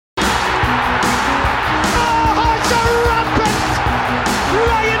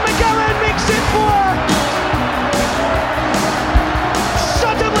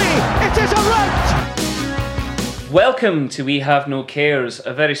Welcome to We Have No Cares,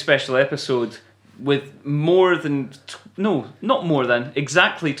 a very special episode with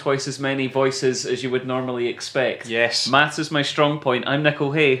exactly twice as many voices as you would normally expect. Yes. Maths is my strong point. I'm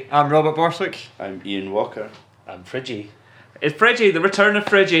Nicole Hay. I'm Robert Borthwick. I'm Ian Walker. I'm Friggy. It's Friggy, the return of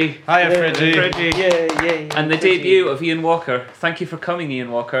Friggy. Hiya, Friggy. Friggy. Yay. And the debut of Ian Walker. Thank you for coming,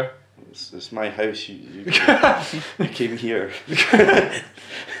 Ian Walker. It's my house. You came here.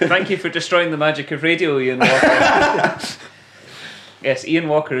 Thank you for destroying the magic of radio, Ian Walker. Yes, Ian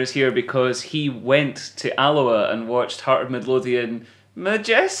Walker is here because he went to Alloa and watched Heart of Midlothian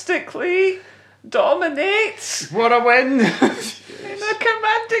majestically dominate What a win! in a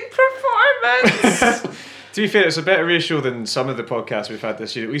commanding performance. To be fair, it's a better ratio than some of the podcasts we've had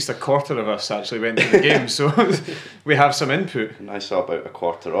this year. At least a quarter of us actually went to the game, so we have some input. And I saw about a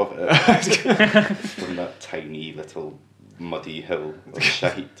quarter of it from that tiny little muddy hill of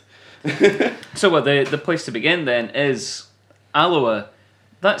shite. So what the place to begin then is Alloa.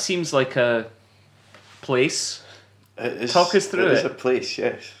 That seems like a place. Talk us through It is it. a place,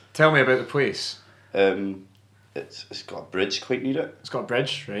 yes. Tell me about the place. It's got a bridge quite near it. It's got a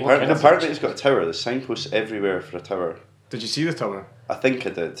bridge, right? Apparently it's got a tower. There's signposts everywhere for a tower. Did you see the tower? I think I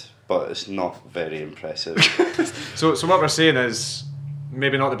did, but it's not very impressive. So what we're saying is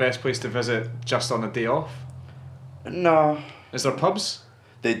maybe not the best place to visit just on a day off. No. Is there pubs?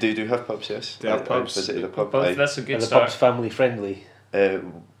 They do have pubs, yes. They have pubs. I visited a pub. Both, that's a good Are the start. pubs family friendly?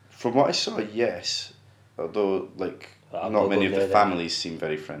 From what I saw, yes. Although, I'm not not many of going the there then. families seem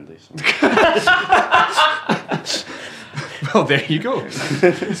very friendly. So. Well, there you go.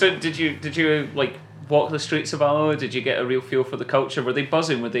 So did you walk the streets of Alloa? Did you get a real feel for the culture? Were they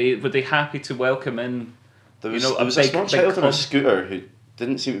buzzing? Were they happy to welcome in? There was, You know, there a was big- a small big child on a club. scooter who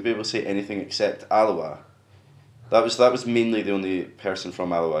didn't seem to be able to say anything except Alloa. That was mainly the only person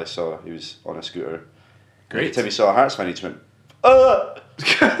from Alloa I saw who was on a scooter. Great. Every time he saw a Hearts fan, he just went, "Ah!"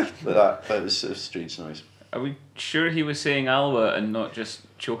 like that. That was a strange noise. Are we sure he was saying Alloa and not just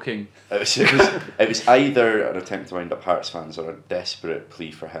joking? It was either an attempt to wind up Hearts fans or a desperate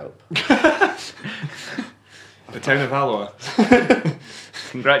plea for help. The town of Alloa.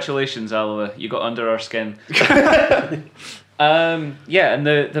 Congratulations, Alloa. You got under our skin. And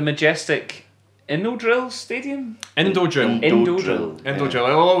the majestic Innodrill Stadium? Indodrill. Indodrill. Indodrill.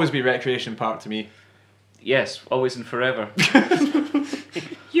 It'll always be Recreation Park to me. Yes, always and forever.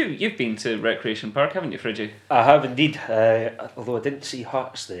 You've been to Recreation Park, haven't you, Friggy? I have indeed, although I didn't see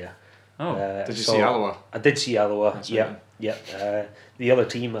Hearts there. Oh. Did you see Alloa? I did see Alloa, That's yeah. right. Yeah. The other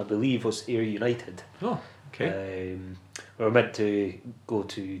team, I believe, was Ayr United. Oh, okay. We were meant to go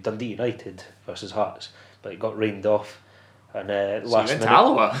to Dundee United versus Hearts, but it got rained off. And So you last went to minute,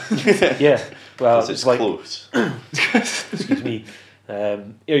 Alloa? yeah. Well, Because it's it's like close. excuse me. Ayr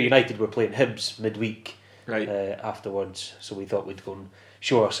United were playing Hibs midweek Right. afterwards, so we thought we'd go and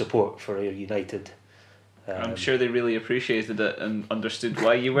show our support for Ayr United. I'm sure they really appreciated it and understood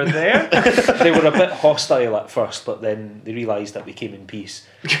why you were there. They were a bit hostile at first, but then they realised that we came in peace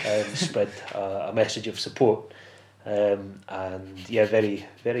and spread a message of support. And yeah, very,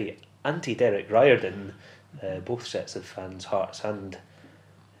 very anti-Derek Riordan, both sets of fans, Hearts and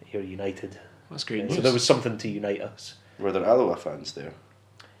Ayr United. That's great So news. there was something to unite us. Were there Alloa fans there?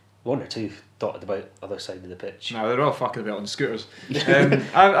 One or two dotted about the other side of the pitch. No, they're all fucking about on scooters.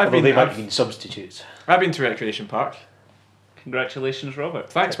 I've Although they might have been been substitutes. I've been to Recreation Park. Congratulations,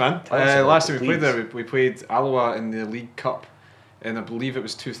 Robert. Thanks, man. Tell us about Last it, time we played please. there, we played Alloa in the League Cup, and I believe it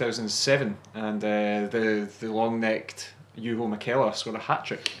was 2007, and the long-necked Juho McKellar scored a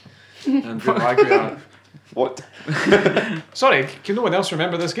hat-trick. And Bruno Aguiar... What? Sorry, can no one else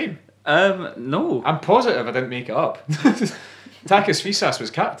remember this game? No. I'm positive I didn't make it up. Takis Fisas was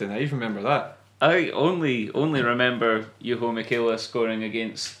captain, I even remember that. I only remember Juho Michaela scoring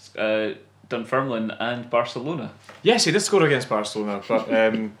against Dunfermline and Barcelona. Yes, he did score against Barcelona, but...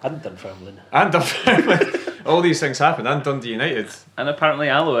 Hadn't Dunfermline. and Dunfermline. All these things happened, and Dundee United. And apparently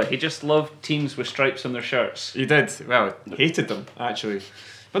Alloa, he just loved teams with stripes on their shirts. He did. Well, hated them, actually.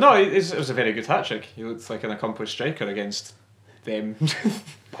 But no, it was a very good hat-trick. He looked like an accomplished striker against them.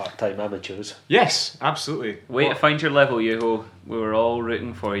 Part-time amateurs. Yes, absolutely. Way to What, find your level, Juho. We were all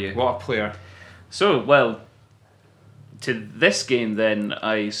rooting for you. what a player. So, well, to this game then,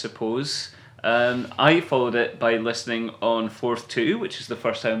 I suppose. I followed it by listening on Forth 2, which is the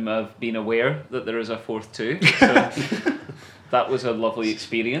first time I've been aware that there is a Forth 2. So that was a lovely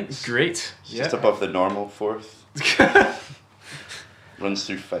experience. Great. It's just above the normal fourth. Runs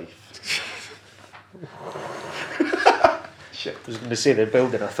through Fife. Shit. I was going to say they're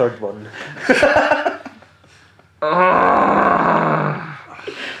building a third one.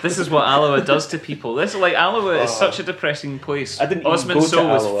 This is what Alloa does to people. This is like Alloa is such a depressing place. I didn't even Osman go to Sow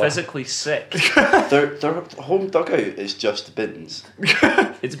was Alloa. physically sick. Their home dugout is just bins.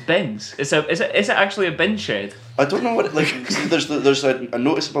 It's bins. Is it actually a bin shed? I don't know what it, like. See, there's a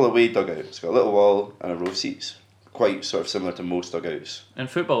noticeable away dugout. It's got a little wall and a row of seats. Quite sort of similar to most dugouts. And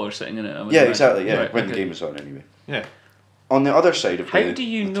footballers sitting in it. I would Yeah, imagine. exactly. Yeah, Right, when okay. the game is on anyway. Yeah. On the other side of How the do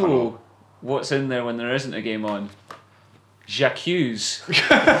you the know tunnel- what's in there when there isn't a game on? Jacques.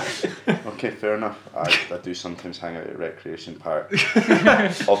 Okay, fair enough. I do sometimes hang out at Recreation Park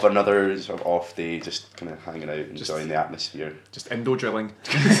of another sort of off day, just kind of hanging out, enjoying the atmosphere. Just indo drilling.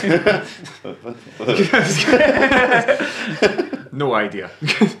 No idea.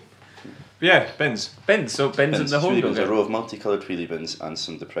 Yeah, bins. Bins. So bins in the home wheelie bins, a dugout. row of multicoloured wheelie bins and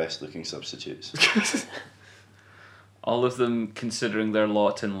some depressed-looking substitutes. All of them considering their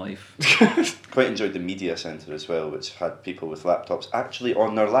lot in life. Quite enjoyed the media centre as well, which had people with laptops actually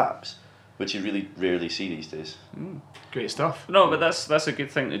on their laps, which you really rarely see these days. Great stuff. No, but that's a good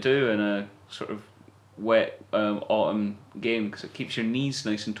thing to do in a sort of wet autumn game because it keeps your knees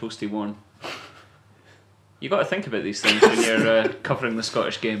nice and toasty warm. You got to think about these things when you're covering the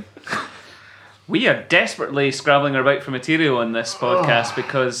Scottish game. We are desperately scrabbling about for material on this podcast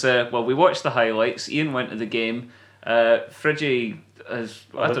because we watched the highlights. Ian went to the game. Friggy has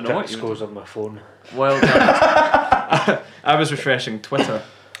I don't know what you scores on my phone. well done. I was refreshing Twitter.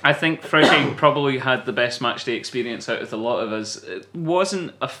 I think Friggy probably had the best matchday experience out of the lot of us. It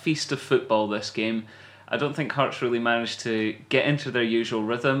wasn't a feast of football this game. I don't think Hearts really managed to get into their usual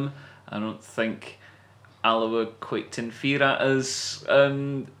rhythm. I don't think Alloa quite interfere at us.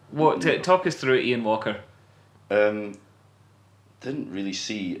 Talk us through it, Ian Walker. Didn't really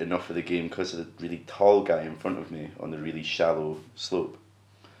see enough of the game because of the really tall guy in front of me on the really shallow slope.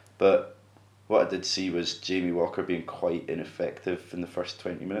 But what I did see was Jamie Walker being quite ineffective in the first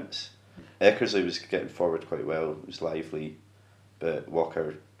 20 minutes. Eckersley was getting forward quite well, it was lively, but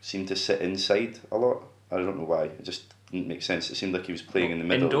Walker seemed to sit inside a lot. I don't know why, it just didn't make sense. It seemed like he was playing in the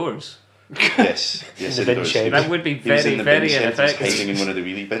middle. Indoors. Yes, In the bin indoors. shed. That would be He was in very, the very bin shed, he was ineffective. hiding in one of the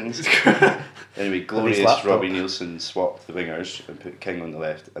wheelie bins. Anyway, his glorious laptop. Robbie Nielsen swapped the wingers and put King on the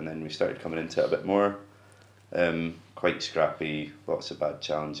left, and then we started coming into it a bit more. Quite scrappy, lots of bad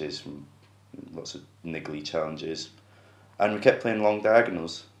challenges, lots of niggly challenges. And we kept playing long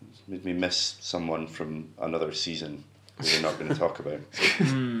diagonals. It made me miss someone from another season who we're not going to talk about.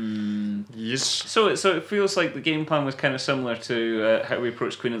 Yes. So it feels like the game plan was kind of similar to how we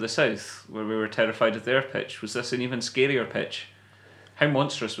approached Queen of the South, where we were terrified of their pitch. Was this an even scarier pitch? How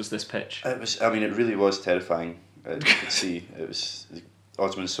monstrous was this pitch? It really was terrifying. You could see it was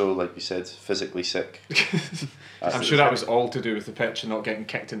Osman Sow, like you said, physically sick. I'm sure that was all to do with the pitch and not getting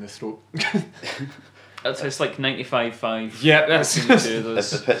kicked in the throat. It's like 95-5. Yeah, that's between the two of If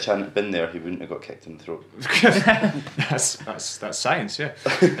the those. pitch hadn't been there, he wouldn't have got kicked in the throat. that's science, yeah.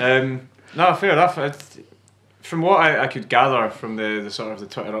 No, fair enough. From what I could gather from the sort of the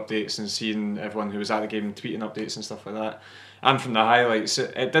Twitter updates and seeing everyone who was at the game tweeting updates and stuff like that, and from the highlights,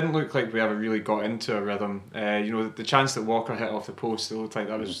 it didn't look like we ever really got into a rhythm. The chance that Walker hit off the post, it looked like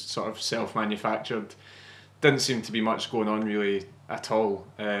that was sort of self-manufactured. Didn't seem to be much going on really at all.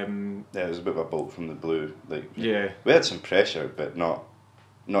 Yeah, it was a bit of a bolt from the blue. Yeah. We had some pressure, but not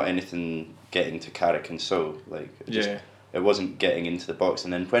anything getting to Carrick and So. It wasn't getting into the box,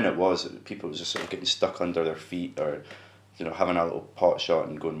 and then when it was, people was just sort of getting stuck under their feet, or having a little pot shot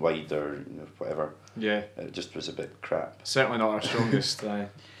and going wide, or whatever. Yeah. It just was a bit crap. Certainly not our strongest.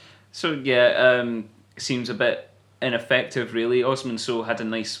 So yeah, seems a bit ineffective really. Osman Sow had a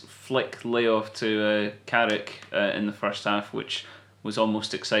nice flick layoff to Carrick in the first half, which was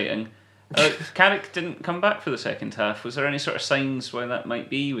almost exciting. Carrick didn't come back for the second half. Was there any sort of signs why that might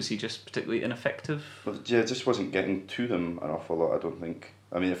be? Was he just particularly ineffective? But yeah, it just wasn't getting to them an awful lot, I don't think.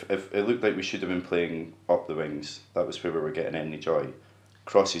 I mean, if it looked like we should have been playing up the wings, that was where we were getting any joy.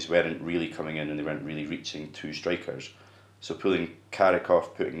 Crosses weren't really coming in and they weren't really reaching two strikers. So pulling Carrick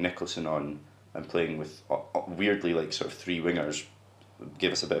off, putting Nicholson on, and playing with weirdly sort of three wingers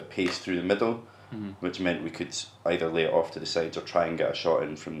gave us a bit of pace through the middle, which meant we could either lay it off to the sides or try and get a shot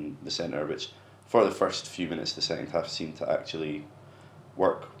in from the centre, which for the first few minutes of the second half seemed to actually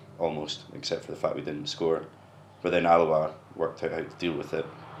work almost, except for the fact we didn't score. But then Alloa worked out how to deal with it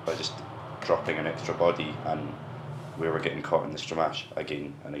by just dropping an extra body, and we were getting caught in the Stramash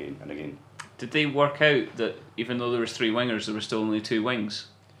again and again and again. Did they work out that even though there was three wingers, there were still only two wings?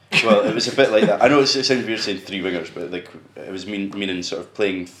 Well, it was a bit like that. I know it sounds weird saying three wingers, but it was meaning sort of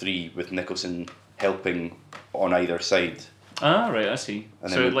playing three with Nicholson helping on either side. Ah, right, I see.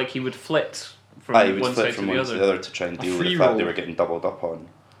 And So then he would flit from He would one flip side from to the one to other. the other to try and A deal with free the fact roll. they were getting doubled up on.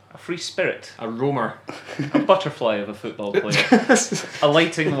 A free spirit. A roamer. A butterfly of a football player.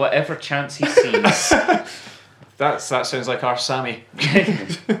 Alighting whatever chance he sees. That sounds like our Sammy.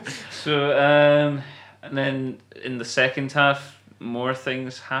 So, and then in the second half, more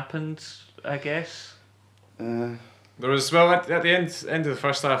things happened, I guess. There was, well, at the end of the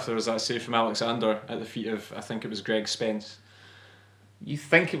first half, there was that save from Alexander at the feet of, I think it was Greg Spence. You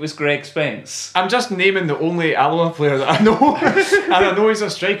think it was Greg Spence? I'm just naming the only Alloa player that I know, and I know he's a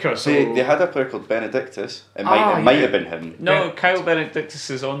striker. So They had a player called Benedictus. It might have been him. No, Kyle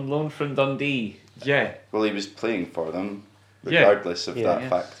Benedictus is on loan from Dundee. yeah, Well, he was playing for them, regardless of that Yeah.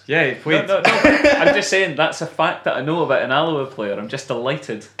 fact. yeah, he played. No, I'm just saying that's a fact that I know about an Alloa player. I'm just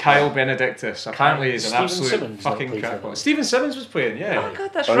delighted. Kyle Benedictus. Apparently, he's an Stephen absolute Simmons fucking played for crackpot. them. Stephen Simmons was playing, Oh yeah.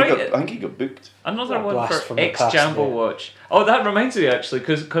 God, that's I right. think he got booked. Another What a one blast for from the ex past, Jambo yeah. Watch. Oh, that reminds me actually,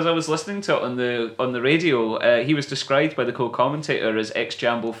 because I was listening to it on the radio. He was described by the co-commentator as ex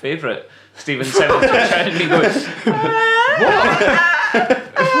Jambo favourite Stephen Simmons, which had me going.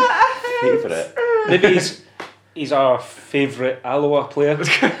 Favourite. Maybe he's our favourite Alloa player.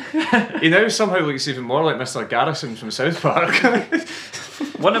 He now somehow looks even more like Mr. Garrison from South Park.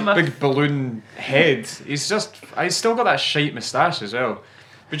 One of my Big balloon head. He's still got that shite moustache as well.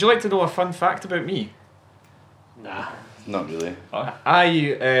 Would you like to know a fun fact about me? Nah. Not really.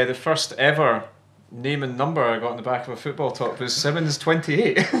 The first ever name and number I got on the back of a football top was Simmons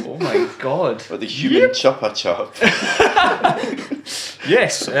 28. oh my god. But the human choppa chop.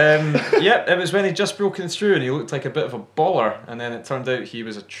 Yes, it was when he'd just broken through and he looked like a bit of a baller, and then it turned out he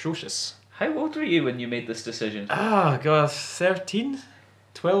was atrocious. How old were you when you made this decision? Ah, God, 13?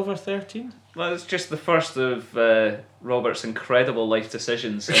 12 or 13? Well, it's just the first of Robert's incredible life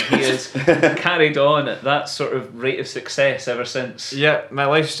decisions, and he has carried on at that sort of rate of success ever since. Yeah, my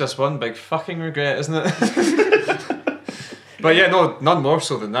life's just one big fucking regret, isn't it? But yeah, no, none more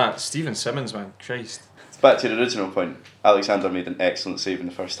so than that. Stephen Simmons, man, Christ. Back to the original point. Alexander made an excellent save in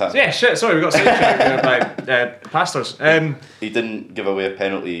the first half. Yeah, shit, sorry, we got sidetracked by pastors. He didn't give away a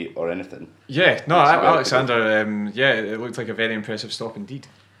penalty or anything. Yeah, no, That's about Alexander, it looked like a very impressive stop indeed.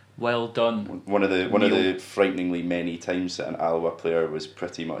 Well done. One of the frighteningly many times that an Alloa player was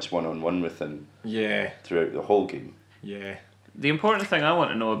pretty much one-on-one with him Yeah, throughout the whole game. yeah. The important thing I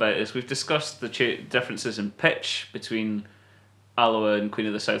want to know about is we've discussed the differences in pitch between Alloa and Queen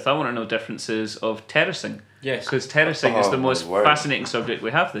of the South. I want to know differences of terracing. Yes. Because terracing is Oh, the most my word. fascinating subject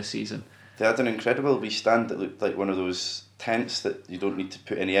we have this season. They had an incredible wee stand that looked like one of those tents that you don't need to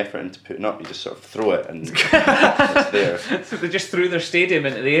put any effort into putting up. You just sort of throw it and it's there. So they just threw their stadium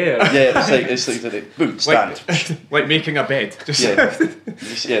into the air. Yeah, it's like boom, stand. Like making a bed. Just Yeah,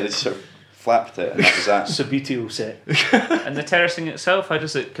 they just sort of flapped it and that was that. Subutio set. And the terracing itself, how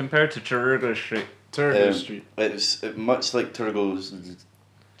does it compare to Tururgo Street? Turbo Street. It was much like Turgo's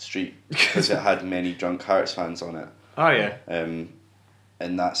Street because it had many drunk Hearts fans on it. Oh yeah.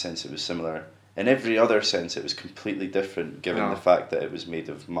 In that sense, it was similar. In every other sense, it was completely different, given No. the fact that it was made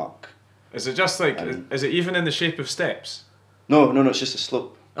of muck. Is it just like, is it even in the shape of steps? No, it's just a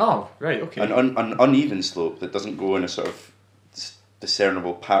slope, Oh, right, okay. an uneven slope that doesn't go in a sort of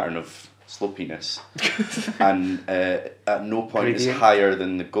discernible pattern of slopiness, and at no point is Gradient. higher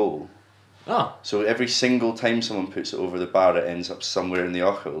than the goal. Oh, So every single time someone puts it over the bar, it ends up somewhere in the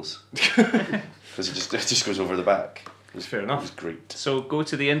ochels because it just goes over the back. It was, Fair It enough. was great. So go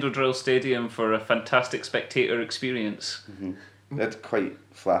to the Indodrill Stadium for a fantastic spectator experience. They had quite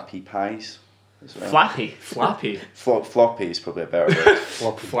flappy pies as well. Flappy. flappy. Floppy is probably a better word.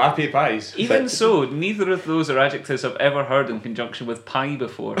 Floppy. Flappy pies. Even But- so, neither of those are adjectives I've ever heard in conjunction with pie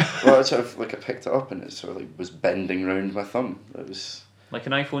before. Well, it's sort of like I picked it up and it sort of like was bending round my thumb. It was Like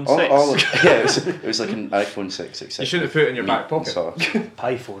an iPhone 6. all of, yeah. It was like an iPhone 6. Except You shouldn't have put it in your meat back pocket. and sauce.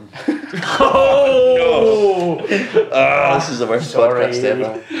 Pyphone. Oh! This is the worst Sorry. podcast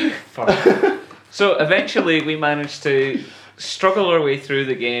ever. Fuck. So eventually we managed to struggle our way through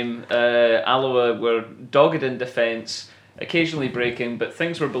the game. Alloa were dogged in defence, occasionally breaking, but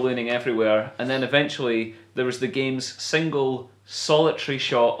things were ballooning everywhere. And then eventually there was the game's single solitary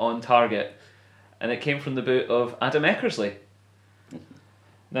shot on target. And it came from the boot of Adam Eckersley.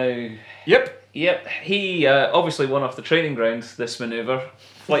 Now, Yep. he obviously won off the training ground, this manoeuvre.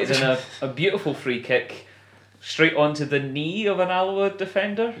 Flighted in a beautiful free kick straight onto the knee of an Alloa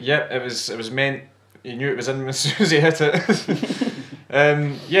defender. Yep. It was meant. You knew it was in as soon as he hit it.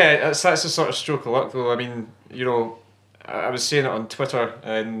 Yeah, that's a sort of stroke of luck, though. I mean, I was saying it on Twitter,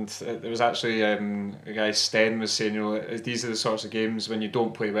 and there was actually a guy, Sten, was saying, these are the sorts of games when you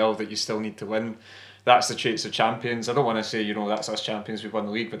don't play well that you still need to win. That's the traits of champions. I don't want to say, that's us champions, we've won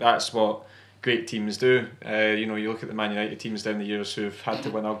the league, but that's what great teams do. You know, you look at the Man United teams down the years who've had to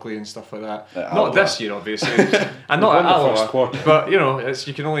win ugly and stuff like that. At Not Alloa. this year, obviously, and not Won at the first Alloa. quarter. But you know,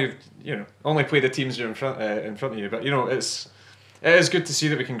 you can only play the teams you're in front of you. But you know, it is good to see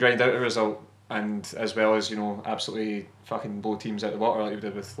that we can grind out a result, and as well as, you know, absolutely fucking blow teams out the water like we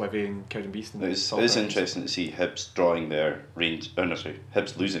did with Livy and Cowdenbeath. And It is Salford. interesting to see Hibs drawing there,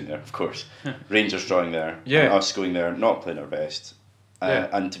 Hibs losing there, of course. Rangers drawing there, Yeah. and us going there, not playing our best. Yeah.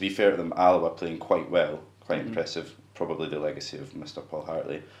 And to be fair to them, Alloa playing quite well, quite Mm-hmm. impressive. Probably the legacy of Mr. Paul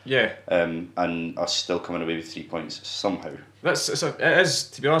Hartley. Yeah, And us still coming away with 3 points somehow. it is,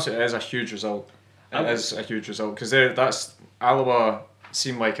 to be honest, it is a huge result. It is a huge result because that's Alloa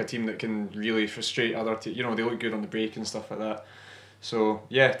seem like a team that can really frustrate other teams. You know, they look good on the break and stuff like that. So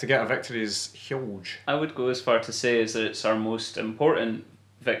yeah, to get a victory is huge. I would go as far to say is that it's our most important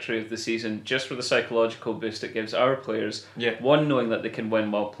victory of the season, just for the psychological boost it gives our players. Yeah. One, knowing that they can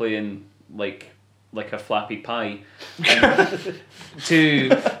win while playing like a flappy pie. And two,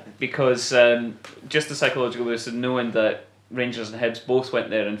 because just the psychological boost of knowing that Rangers and Hibs both went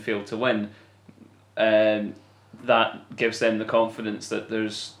there and failed to win. That gives them the confidence that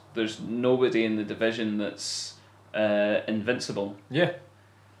there's nobody in the division that's invincincible. Yeah,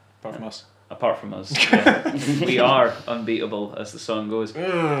 apart from us. Apart from us. Yeah. We are unbeatable, as the song goes. Don't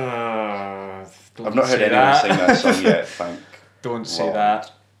I've not heard say anyone that. sing that song yet, thank Don't say Lord.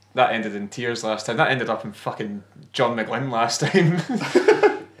 that. That ended in tears last time. That ended up in fucking John McGlynn last time.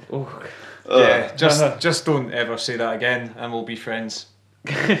 Oh. Yeah, just don't ever say that again, and we'll be friends.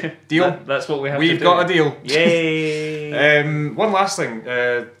 Deal. That's what we have to We've do. got a deal. Yay! One last thing.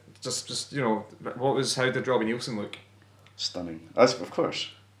 Just you know, how did Robbie Nielsen look? Stunning. As of course.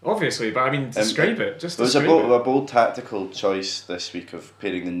 Obviously, but I mean, describe it. Just There was a describe it. bold tactical choice this week of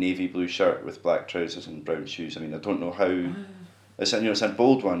pairing the navy blue shirt with black trousers and brown shoes. I mean, I don't know how. It's a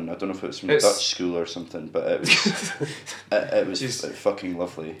bold one. I don't know if it's from It's- Dutch school or something, but it was it was Jeez. fucking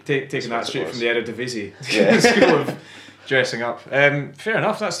lovely. Taking That's that what it straight was. from the Eredivisie Yeah. school of dressing up. Fair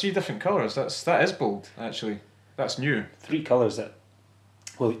enough. That's 3 different colours. That is bold, actually. That's new. 3 colours that,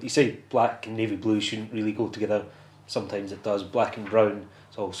 well, you say black and navy blue shouldn't really go together. Sometimes it does. Black and brown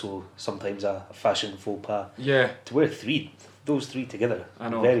is also sometimes a fashion faux pas. Yeah, To wear those three together, I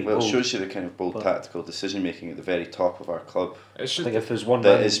know. very Well, it bold. shows you the kind of bold But- tactical decision making at the very top of our club. it I should. think if there's one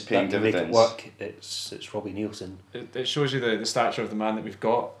That man is paying that can make it dividends. work, it's Robbie Nielsen. It shows you the stature of the man that we've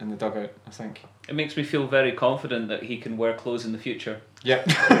got in the dugout, I think. It makes me feel very confident that he can wear clothes in the future. Yep.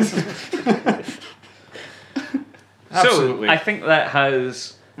 So, Absolutely. I think that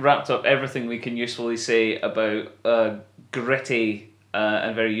has wrapped up everything we can usefully say about a gritty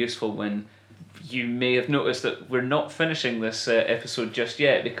and very useful win. You may have noticed that we're not finishing this episode just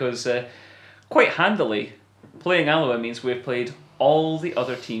yet because quite handily, playing Alloa means we've played all the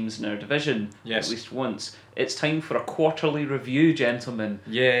other teams in our division Yes. at least once. It's time for a quarterly review, gentlemen.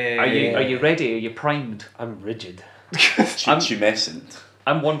 Yeah. Are you ready? Are you primed? I'm rigid. Tumescent.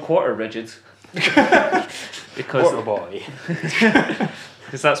 I'm 1/4 rigid. because Quarter boy.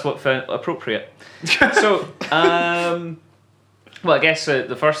 because that's what felt appropriate. So, well, I guess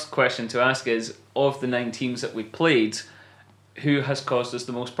the first question to ask is, of the 9 teams that we played, who has caused us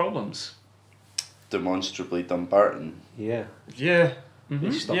the most problems? Demonstrably Dumbarton. Yeah. Yeah,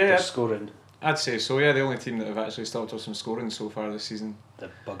 They stopped Yeah. us scoring. I'd say so. Yeah, the only team that have actually stopped us from scoring so far this season, The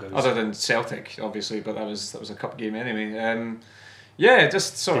buggers. other than Celtic, obviously, but that was a cup game anyway. Yeah,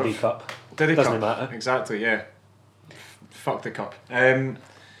 just sort Diddy of Cup. Diddy Doesn't Cup. matter. Exactly. Yeah. Fuck the cup. So I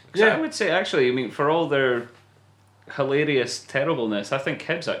Yeah. would say, actually, I mean, for all their hilarious terribleness, I think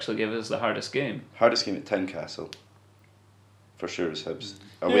Hibs actually gave us the hardest game. Hardest game at Tynecastle. For sure was Hibs.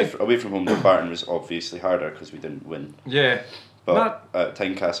 Yeah. Away from home, Dumbarton was obviously harder because we didn't win. Yeah. But at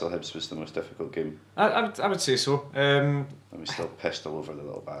Tynecastle, Hibs was the most difficult game. I would say so. And we still pissed all over the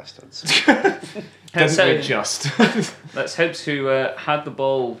little bastards. That's Didn't we how- just? That's Hibs who had the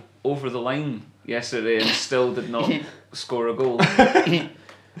ball over the line yesterday and still did not score a goal.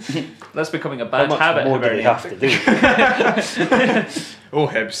 That's becoming a How bad much habit. more do they Hibernian. have to do? Oh,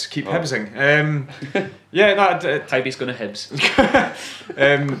 Hibs. Keep Hibsing. Yeah, no, Hybe's going to Hibs.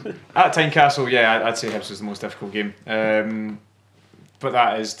 at Tynecastle, yeah, I'd say Hibs was the most difficult game. But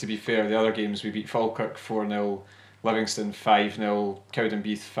that is, to be fair, the other games we beat Falkirk 4-0, Livingston 5-0,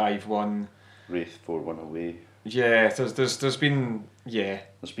 Cowdenbeath 5-1. Wraith 4-1 away. Yeah, there's been, yeah,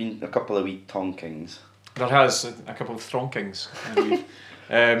 There's been a couple of wee tonkings. there has a couple of thronkings. I believe.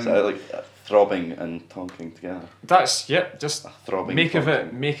 So like throbbing and tonking together. That's, yep, just A throbbing make of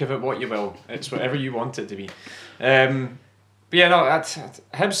tonking. it what you will. It's whatever you want it to be. But yeah, no,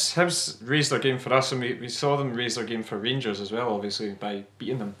 Hibs raised their game for us, and we saw them raise their game for Rangers as well, obviously, by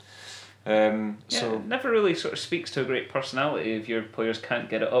beating them. So it never really sort of speaks to a great personality if your players can't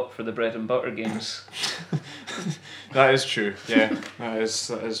get it up for the bread and butter games. that is true. Yeah, that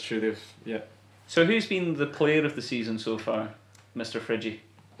is true. So who's been the player of the season so far, Mr. Friggy?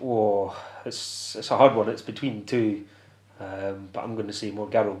 Oh, it's a hard one. It's between two, but I'm going to say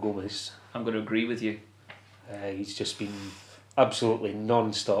Morgaro Gomez. I'm going to agree with you. He's just been absolutely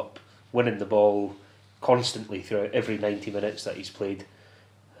non-stop, winning the ball constantly throughout every 90 minutes that he's played.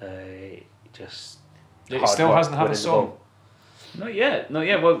 Just He hard still work hasn't had a winning the song. ball. Not yet.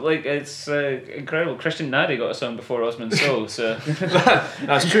 Well, like, it's incredible. Christian Nadi got a song before Osman Sow, so...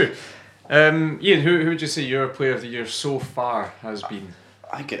 That's true. Ian, who would you say your player of the year so far has been?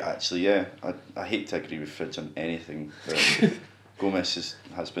 I get actually, yeah. I hate to agree with Fridge on anything, but Gomez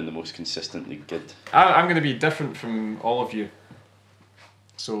has been the most consistently good. I'm going to be different from all of you.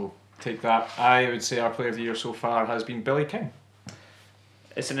 So take that. I would say our player of the year so far has been Billy King.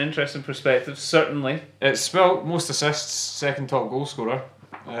 It's an interesting perspective, certainly. It's most assists, second top goal scorer.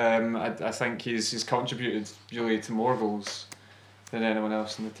 I think he's contributed really to more goals than anyone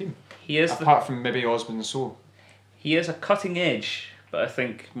else in the team. He is apart from maybe Osman Sow. He is a cutting edge, but I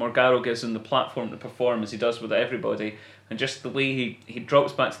think Morgaro gives him the platform to perform as he does with everybody, and just the way he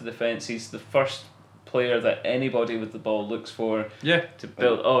drops back to defence. He's the first player that anybody with the ball looks for to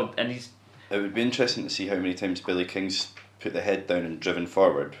build. It would be interesting to see how many times Billy King's put the head down and driven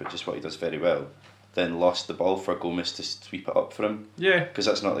forward, which is what he does very well, then lost the ball for Gomez to sweep it up for him. Yeah. Because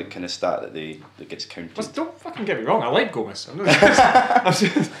that's not the kind of stat that gets counted. But don't fucking get me wrong, I like Gomez. Look,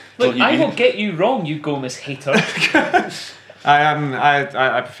 I will get you wrong, you Gomez hater.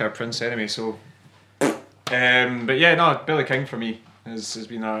 I prefer Prince anyway, so... but yeah, no, Billy King for me has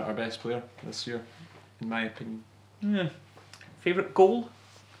been our best player this year, in my opinion. Yeah. Favourite goal?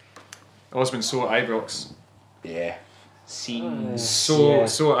 Osman Sow at Ibrox. Yeah. So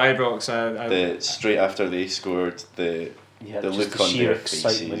at Ibrox. Straight after they scored, the look on their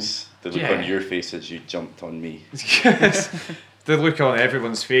faces, the look on your face as you jumped on me. The look on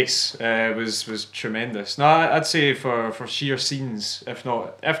everyone's face was tremendous. No, I'd say for sheer scenes, if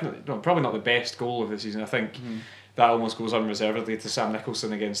not, probably not the best goal of the season. I think that almost goes unreservedly to Sam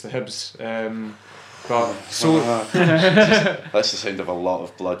Nicholson against the Hibs. But so that's the sound of a lot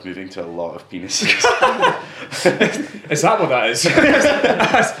of blood moving to a lot of penises. Is that what that is?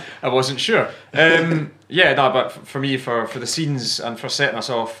 I wasn't sure. But for me, for the scenes and for setting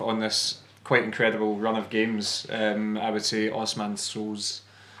us off on this quite incredible run of games, I would say Osman Sow's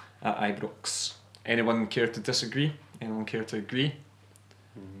at Ibrox. Anyone care to disagree? Anyone care to agree?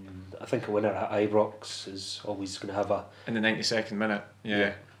 I think a winner at Ibrox is always going to have a... In the 92nd minute,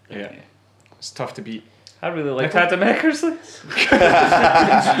 yeah. It's tough to beat. I really liked Adam Eckersley.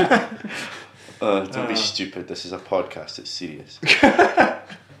 Don't be stupid, this is a podcast, it's serious.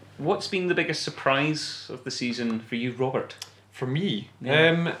 What's been the biggest surprise of the season for you, Robert? For me?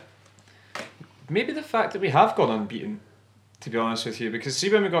 Maybe the fact that we have gone unbeaten, to be honest with you, because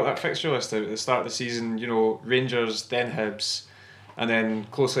see when we got that fixture list out at the start of the season, Rangers, then Hibs, and then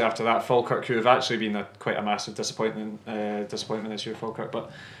closely after that Falkirk, who have actually been quite a massive disappointment this year, Falkirk,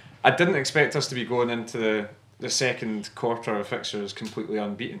 but I didn't expect us to be going into the second quarter of fixtures completely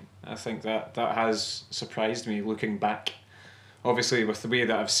unbeaten. I think that has surprised me looking back. Obviously, with the way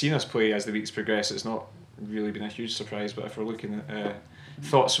that I've seen us play as the weeks progress, it's not really been a huge surprise, but if we're looking at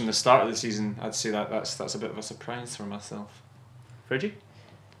thoughts from the start of the season, I'd say that's a bit of a surprise for myself. Fridgie?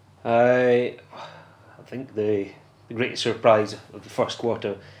 I think the greatest surprise of the first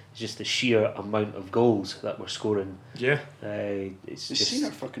quarter is just the sheer amount of goals that we're scoring. Yeah. You've seen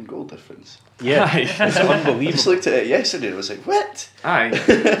our fucking goal difference. Yeah, it's unbelievable. I just looked at it yesterday and I was like, what?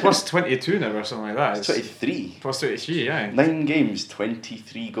 Aye, plus 22 now or something like that. It's 23. Plus 23, aye. 9 games,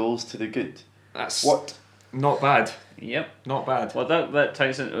 23 goals to the good. That's what? Not bad. Yep. Not bad. Well, that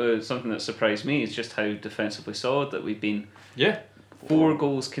ties into something that surprised me, is just how defensively solid that we've been. Yeah. 4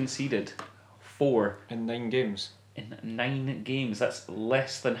 goals conceded. 4. In 9 games. In 9 games, that's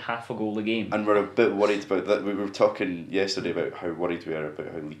less than half a goal a game. And we're a bit worried about that. We were talking yesterday about how worried we are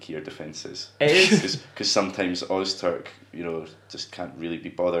about how leaky our defence is. It is. Because sometimes Ozturk, just can't really be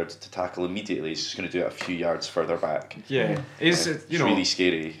bothered to tackle immediately. He's just going to do it a few yards further back. Yeah. It's really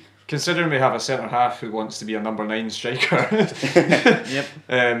scary. Considering we have a centre half who wants to be a number 9 striker,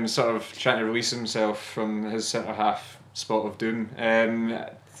 yep. Sort of trying to release himself from his centre half spot of doom.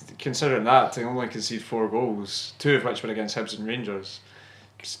 Considering that, to only concede 4 goals, 2 of which were against Hibs and Rangers,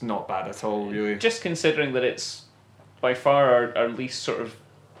 it's not bad at all, really. Just considering that it's by far our least sort of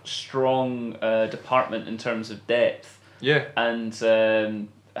strong department in terms of depth. Yeah. And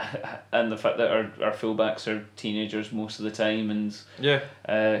and the fact that our fullbacks are teenagers most of the time, and Yeah.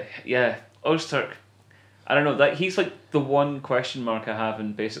 Ozturk, I don't know, that he's like the one question mark I have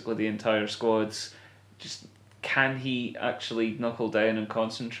in basically the entire squad's just, can he actually knuckle down and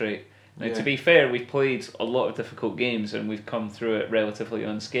concentrate? Now, Yeah. to be fair, we've played a lot of difficult games and we've come through it relatively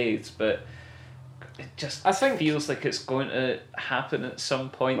unscathed, but it just I think- feels like it's going to happen at some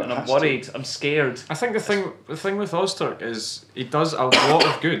point, Well, it and I'm has to. worried. I'm scared. I think the thing with Ozturk is he does a lot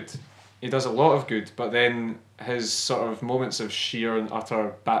of good. He does a lot of good, but then his sort of moments of sheer and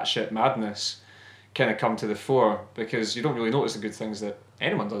utter batshit madness kind of come to the fore, because you don't really notice the good things that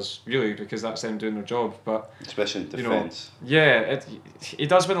anyone does, really, because that's them doing their job. But Especially in you know, defence. yeah, he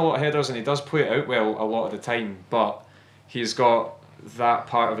does win a lot of headers and he does play it out well a lot of the time, but he's got that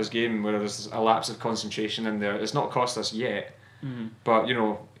part of his game where there's a lapse of concentration in there. It's not cost us yet, but you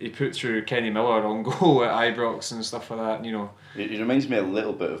know, he put through Kenny Miller on goal at Ibrox and stuff like that. You know, It reminds me a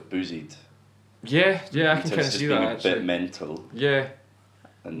little bit of Bouzid. yeah, I In can terms kind of just see being that a actually. bit mental. Yeah,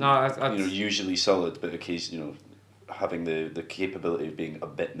 And No, I- usually solid, but occasionally, having the capability of being a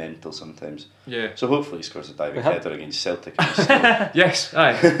bit mental sometimes. yeah, So hopefully he scores a diving We have- header against Celtic. And he's still- yes,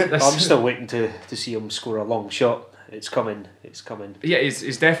 aye. I'm still waiting to see him score a long shot. It's coming. Yeah,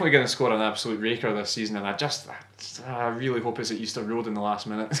 he's definitely going to score an absolute raker this season, and I really hope it's at Easter Road in the last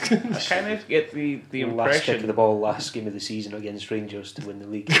minute. I kind of get the Last kick of impression. the ball, last game of the season against Rangers to win the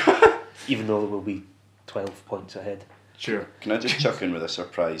league, even though there will be 12 points ahead. Sure. Can I just chuck in with a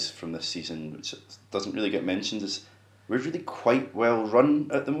surprise from this season, which doesn't really get mentioned, is we're really quite well run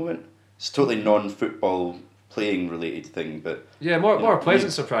at the moment. It's a totally non-football playing related thing, but Yeah, more Yeah, a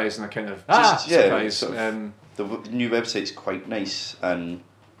pleasant surprise than a kind of Just- yeah, surprise. sort of- the new website's quite nice, and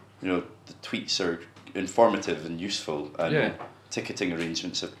you know the tweets are informative and useful, and Yeah. ticketing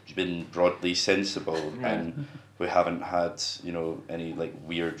arrangements have been broadly sensible, Yeah. and we haven't had any like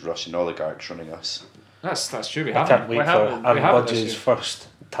weird Russian oligarchs running us. That's true. We I haven't. can't wait we for haven't- Aaron haven't this Budge's year. first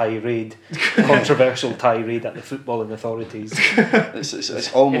tirade, controversial tirade at the footballing authorities.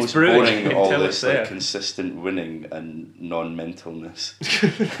 It's almost It's brewing boring, all until this it's there. like consistent winning and non-mentalness.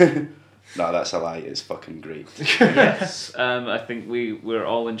 No, that's a lie. It's fucking great. Yes, I think we're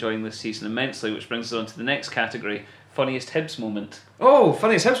all enjoying this season immensely, which brings us on to the next category: funniest Hibs moment. Oh,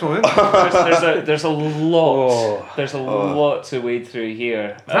 funniest Hibs moment. There's a lot. Oh. There's a lot to wade through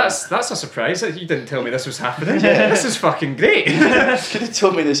here. That's a surprise that you didn't tell me this was happening. This is fucking great. Could have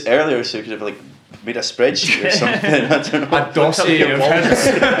told me this earlier, so we could have like made a spreadsheet or something. I don't know. A dossier of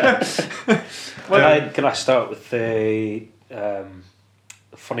Hibs. Can I start with the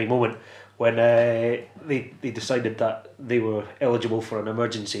funny moment when they decided that they were eligible for an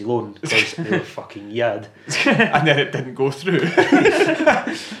emergency loan because they were fucking yad. And then it didn't go through.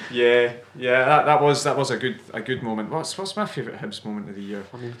 yeah, that was a good moment. What's my favourite Hibs moment of the year?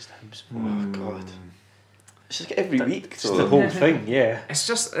 Funniest Hibs. Oh god. It's just like every week. It's the whole thing, yeah. It's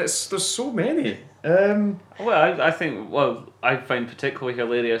there's so many. Well, I think, I find particularly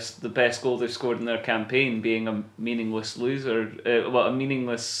hilarious the best goal they've scored in their campaign being a meaningless loser, a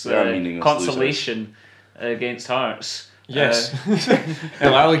meaningless, They are meaningless consolation against Hearts. Yes.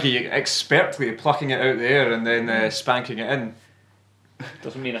 El Alagi expertly plucking it out there and then spanking it in.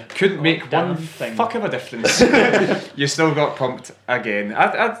 Doesn't mean a Couldn't make damn one thing. fuck of a difference. You still got pumped again.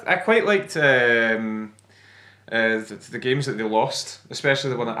 I quite liked the games that they lost, especially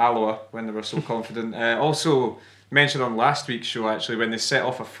the one at Alloa when they were so confident. Also mentioned on last week's show actually when they set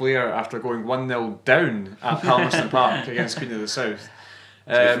off a flare after going 1-0 down at Palmerston Park against Queen of the South.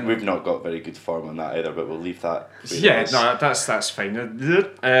 We've not got very good form on that either, but we'll leave that. Yeah, no, that's fine.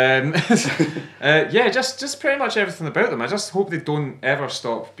 Just pretty much everything about them. I just hope they don't ever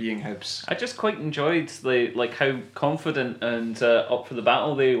stop being Hibs. I just quite enjoyed how confident and up for the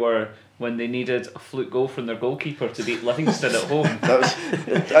battle they were when they needed a fluke goal from their goalkeeper to beat Livingston at home.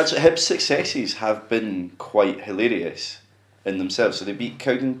 Actually, Hibs' successes have been quite hilarious in themselves. So they beat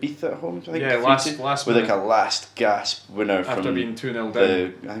Cowdenbeath at home, I think. Yeah, 3-2, last with like minute. a last gasp winner After from being 2-0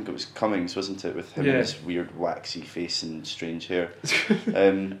 down. I think it was Cummings, wasn't it, with him Yeah. and his weird waxy face and strange hair.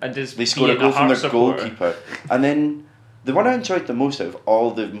 And just They scored a being goal from their Hearts supporter. goalkeeper, and then the one I enjoyed the most out of all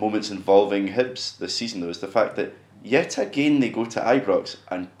the moments involving Hibs this season though is the fact that yet again they go to Ibrox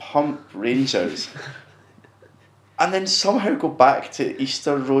and pump Rangers. and then somehow go back to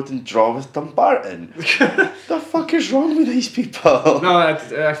Easter Road and draw with Dumbarton. The fuck is wrong with these people? No,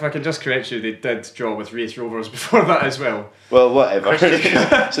 if I can just correct you, they did draw with Wraith Rovers before that as well. Well, whatever.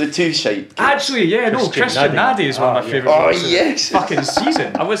 So two shite. Actually, yeah, Christian Naddy is one of my favourite Oh, ones of yes. the fucking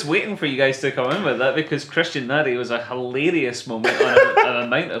season. I was waiting for you guys to come in with that because Christian Naddy was a hilarious moment on an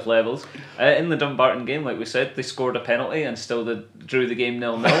amount of levels. In the Dumbarton game, like we said, they scored a penalty and still drew the game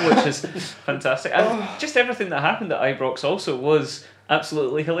 0-0, which is fantastic. And just everything that happened at Ibrox also was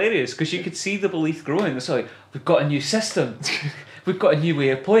absolutely hilarious because you could see the belief growing. It's like, we've got a new system. We've got a new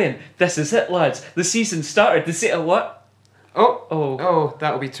way of playing. This is it, lads. The season started. The season what? Oh,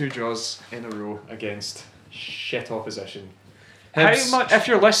 that'll be 2 draws in a row against shit opposition. How Hibs, much- if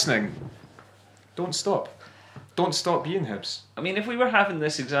you're listening, don't stop. Don't stop being Hibs. I mean, if we were having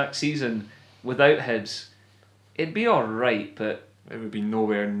this exact season without Hibs, it'd be alright, but It would be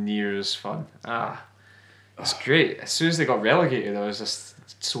nowhere near as fun. It's great. As soon as they got relegated, I was just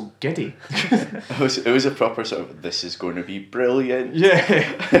so giddy. It was a proper sort of, this is going to be brilliant.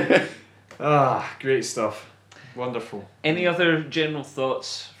 Yeah. Great stuff. Wonderful. any other general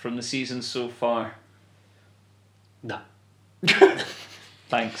thoughts from the season so far? No.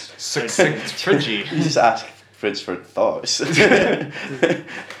 Thanks. Succinct, Fridgie. You just ask Fridge for thoughts. That's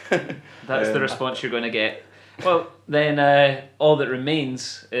the response you're going to get. Well, then all that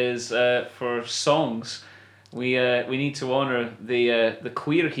remains is for songs. We need to honour the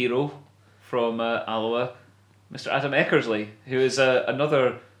queer hero from Alloa, Mr. Adam Eckersley, who is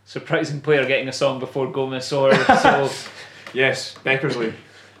another surprising player getting a song before Gomez or so. Yes, Beckersley.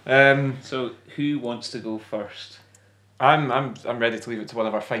 So who wants to go first? I'm ready to leave it to one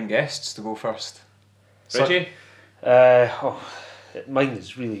of our fine guests to go first. Reggie? Mine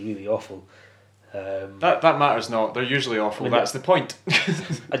is really, really awful. That matters not. They're usually awful. When That's the point.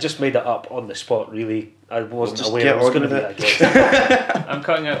 I just made it up on the spot, really. I wasn't Just aware get I was on going to with be it. that guest. I'm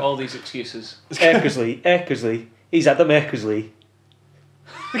cutting out all these excuses. Eckersley. He's Adam Eckersley.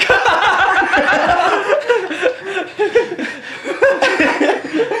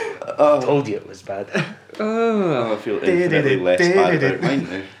 Told you it was bad. I feel infinitely less bad about mine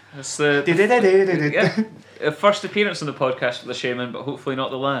now. That's the first appearance on the podcast for the Shaman, but hopefully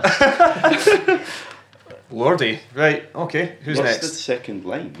not the last. Lordy. Right, okay. Who's What's next? the second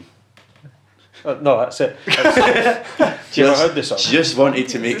line? No, that's it. You ever heard this song? Just wanted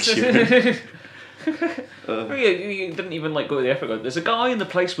to make sure. You didn't even go to the effort. There's a guy in the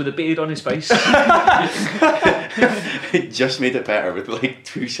place with a beard on his face. Just made it better with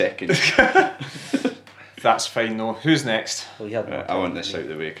 2 seconds. That's fine, though. Who's next? Well, you had more I time want than this me. out of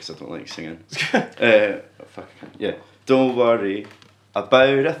the way because I don't like singing. Yeah. Don't worry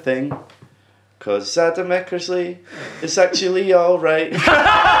about a thing, 'cause Adam Eckersley is actually alright.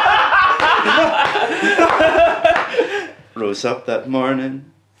 Rose up that morning,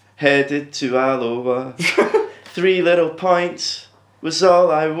 headed to Alloa. 3 little points was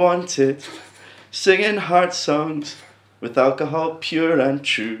all I wanted. Singing heart songs with alcohol pure and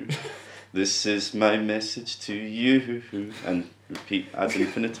true. This is my message to you. And repeat ad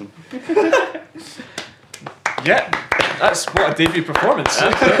infinitum. Yeah, that's what a debut performance.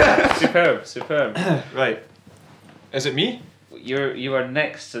 Superb. Right. Is it me? You are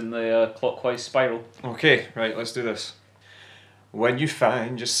next in the clockwise spiral. Okay, right, let's do this. When you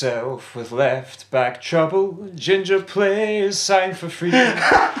find yourself with left back trouble, Ginger plays sign for free.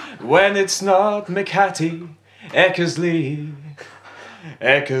 When it's not McHattie, Eckersley.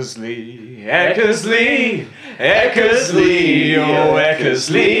 Eckersley, Eckersley, Eckersley, oh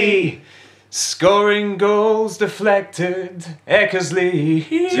Eckersley. Scoring goals deflected, Eckersley.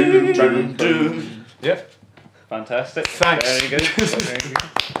 Doom, doom, doom. Yep. Fantastic. Thanks. Very good. Very good.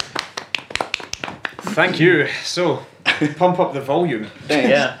 Thank you. So, pump up the volume.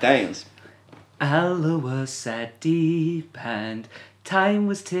 Thanks. Alloa sat deep and time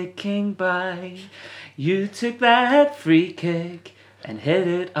was ticking by. You took that free kick and hit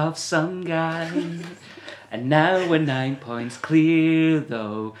it off some guy. And now we're 9 points clear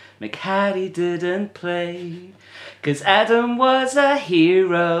though McHattie didn't play. 'Cause Adam was a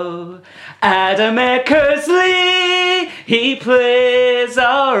hero. Adam Eckersley, he plays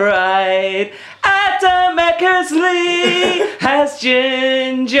alright. Adam Eckersley has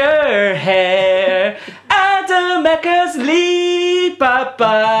ginger hair. Adam Eckersley,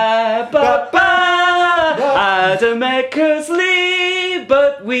 ba-ba, ba-ba. Adam Eckersley,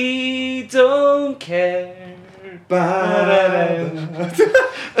 but we don't care. Wow.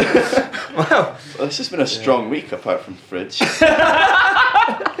 Well, this has been a strong week apart from Fridge.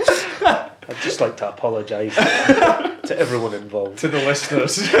 I'd just like to apologise to everyone involved. To the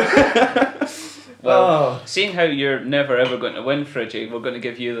listeners. Well, seeing how you're never ever going to win, Fridgie, we're going to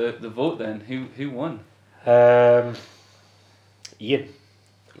give you the vote then. Who won? Ian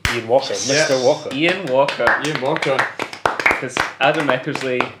Walker, Mr. Walker. Ian Walker. Because Adam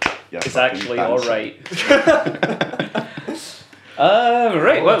Eckersley is actually alright.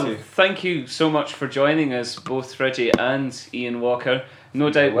 Right, well, thank you so much for joining us, both Fridgie and Ian Walker. No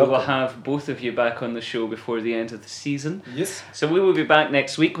doubt we will have both of you back on the show before the end of the season. Yes. So we will be back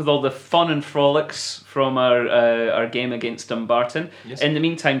next week with all the fun and frolics from our game against Dumbarton. Yes. In the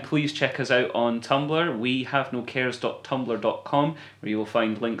meantime, please check us out on Tumblr. We have no cares.tumblr.com, where you will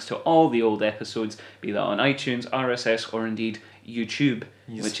find links to all the old episodes, be that on iTunes, RSS, or indeed YouTube,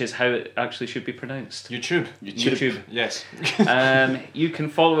 which is how it actually should be pronounced. YouTube. Yes. You can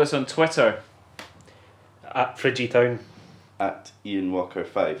follow us on Twitter. At Fridgietown. At Ian Walker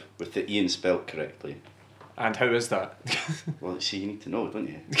 5 with the Ian spelt correctly. And how is that? Well, see, you need to know, don't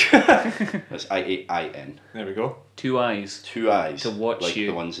you? That's IAIN. There we go. 2 eyes. 2 eyes. To watch like you.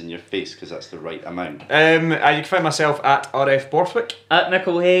 the ones in your face, because that's the right amount. You can find myself at RF Borthwick. At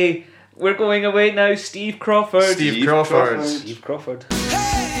Nickel Hay. We're going away now. Steve Crawford. Steve Crawford.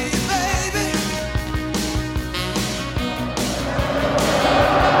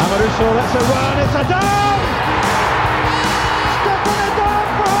 Amoruso, that's a run, it's a down! Stefan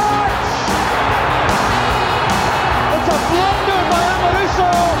Hearts! It's a blunder!